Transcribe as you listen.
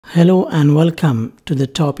Hello and welcome to the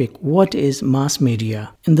topic what is mass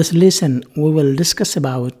media. In this lesson we will discuss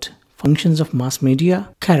about functions of mass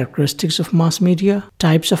media, characteristics of mass media,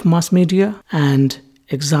 types of mass media and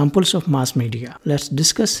examples of mass media. Let's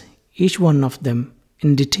discuss each one of them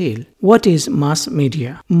in detail. What is mass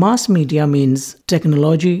media? Mass media means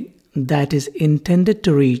technology that is intended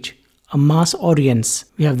to reach a mass audience.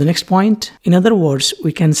 We have the next point. In other words,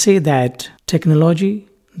 we can say that technology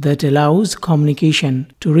that allows communication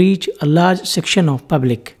to reach a large section of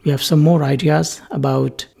public. We have some more ideas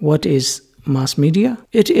about what is mass media.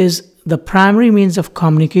 It is the primary means of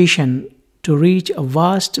communication to reach a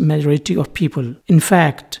vast majority of people. In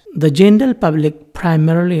fact, the general public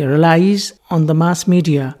primarily relies on the mass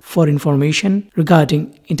media for information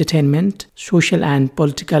regarding entertainment, social and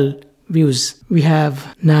political views. We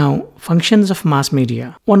have now functions of mass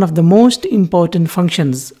media. One of the most important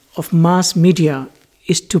functions of mass media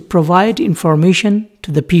is to provide information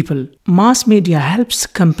to the people. Mass media helps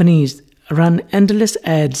companies run endless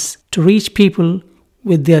ads to reach people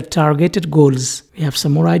with their targeted goals. We have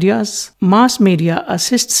some more ideas. Mass media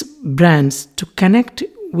assists brands to connect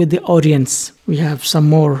with the audience. We have some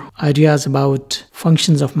more ideas about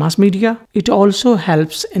functions of mass media. It also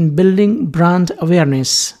helps in building brand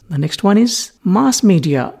awareness. The next one is mass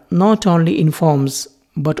media not only informs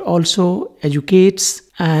but also educates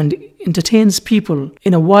and entertains people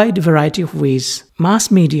in a wide variety of ways.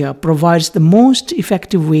 Mass media provides the most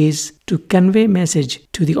effective ways to convey message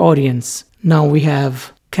to the audience. Now we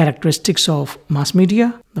have characteristics of mass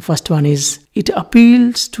media. The first one is it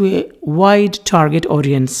appeals to a wide target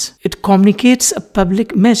audience. It communicates a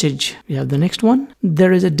public message. We have the next one.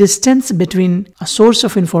 There is a distance between a source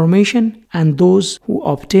of information and those who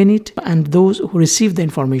obtain it and those who receive the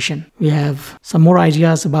information. We have some more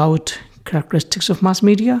ideas about characteristics of mass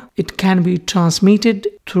media. It can be transmitted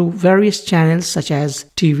through various channels such as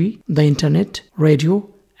TV, the internet, radio,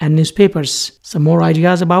 and newspapers. Some more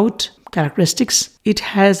ideas about characteristics. It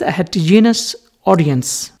has a heterogeneous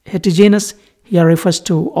audience. Heterogeneous here refers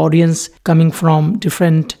to audience coming from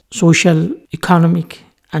different social, economic,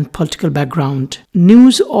 and political background.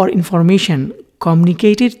 News or information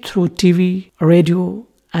communicated through TV, radio,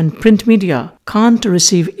 and print media can't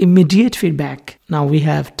receive immediate feedback. Now we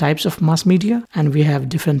have types of mass media and we have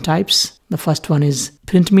different types. The first one is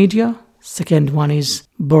print media. Second one is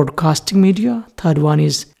broadcasting media. Third one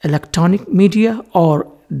is electronic media or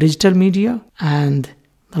digital media. And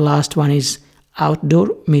the last one is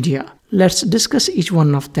outdoor media. Let's discuss each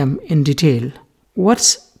one of them in detail.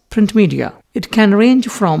 What's print media? It can range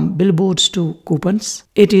from billboards to coupons.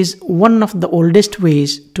 It is one of the oldest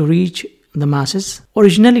ways to reach the masses.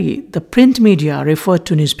 Originally, the print media referred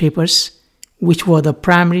to newspapers, which were the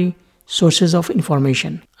primary sources of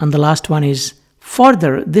information. And the last one is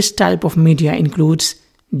further, this type of media includes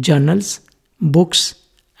journals, books,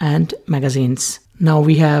 and magazines. Now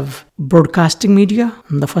we have broadcasting media.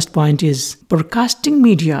 And the first point is broadcasting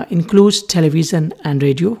media includes television and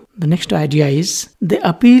radio. The next idea is they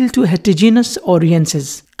appeal to heterogeneous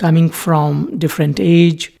audiences coming from different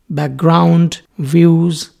age, background,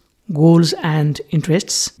 views, goals and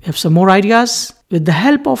interests. We have some more ideas. With the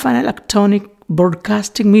help of an electronic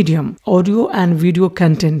broadcasting medium, audio and video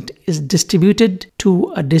content is distributed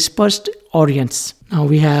to a dispersed audience. Now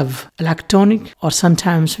we have electronic, or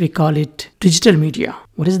sometimes we call it digital media.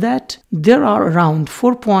 What is that? There are around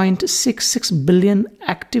 4.66 billion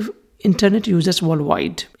active internet users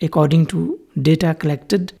worldwide, according to data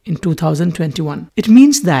collected in 2021. It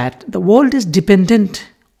means that the world is dependent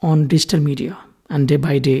on digital media. And day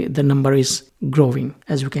by day, the number is growing,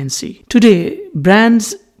 as you can see. Today,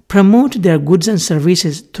 brands promote their goods and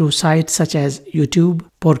services through sites such as YouTube,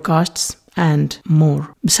 podcasts, and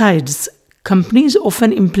more. Besides, companies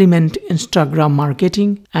often implement Instagram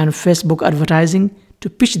marketing and Facebook advertising to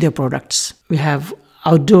pitch their products. We have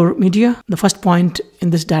outdoor media. The first point in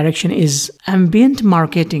this direction is ambient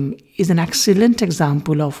marketing is an excellent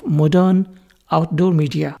example of modern outdoor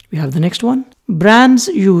media. We have the next one. Brands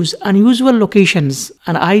use unusual locations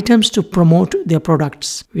and items to promote their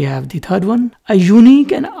products. We have the third one. A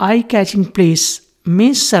unique and eye-catching place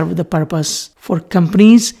may serve the purpose for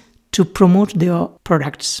companies to promote their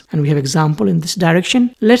products. And we have example in this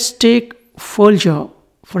direction. Let's take Folger.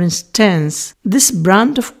 For instance, this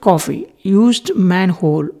brand of coffee used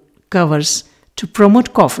manhole covers to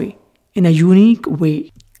promote coffee in a unique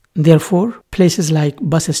way. Therefore, places like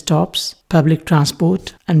bus stops, public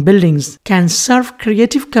transport, and buildings can serve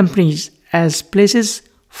creative companies as places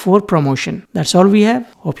for promotion. That's all we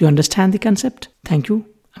have. Hope you understand the concept. Thank you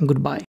and goodbye.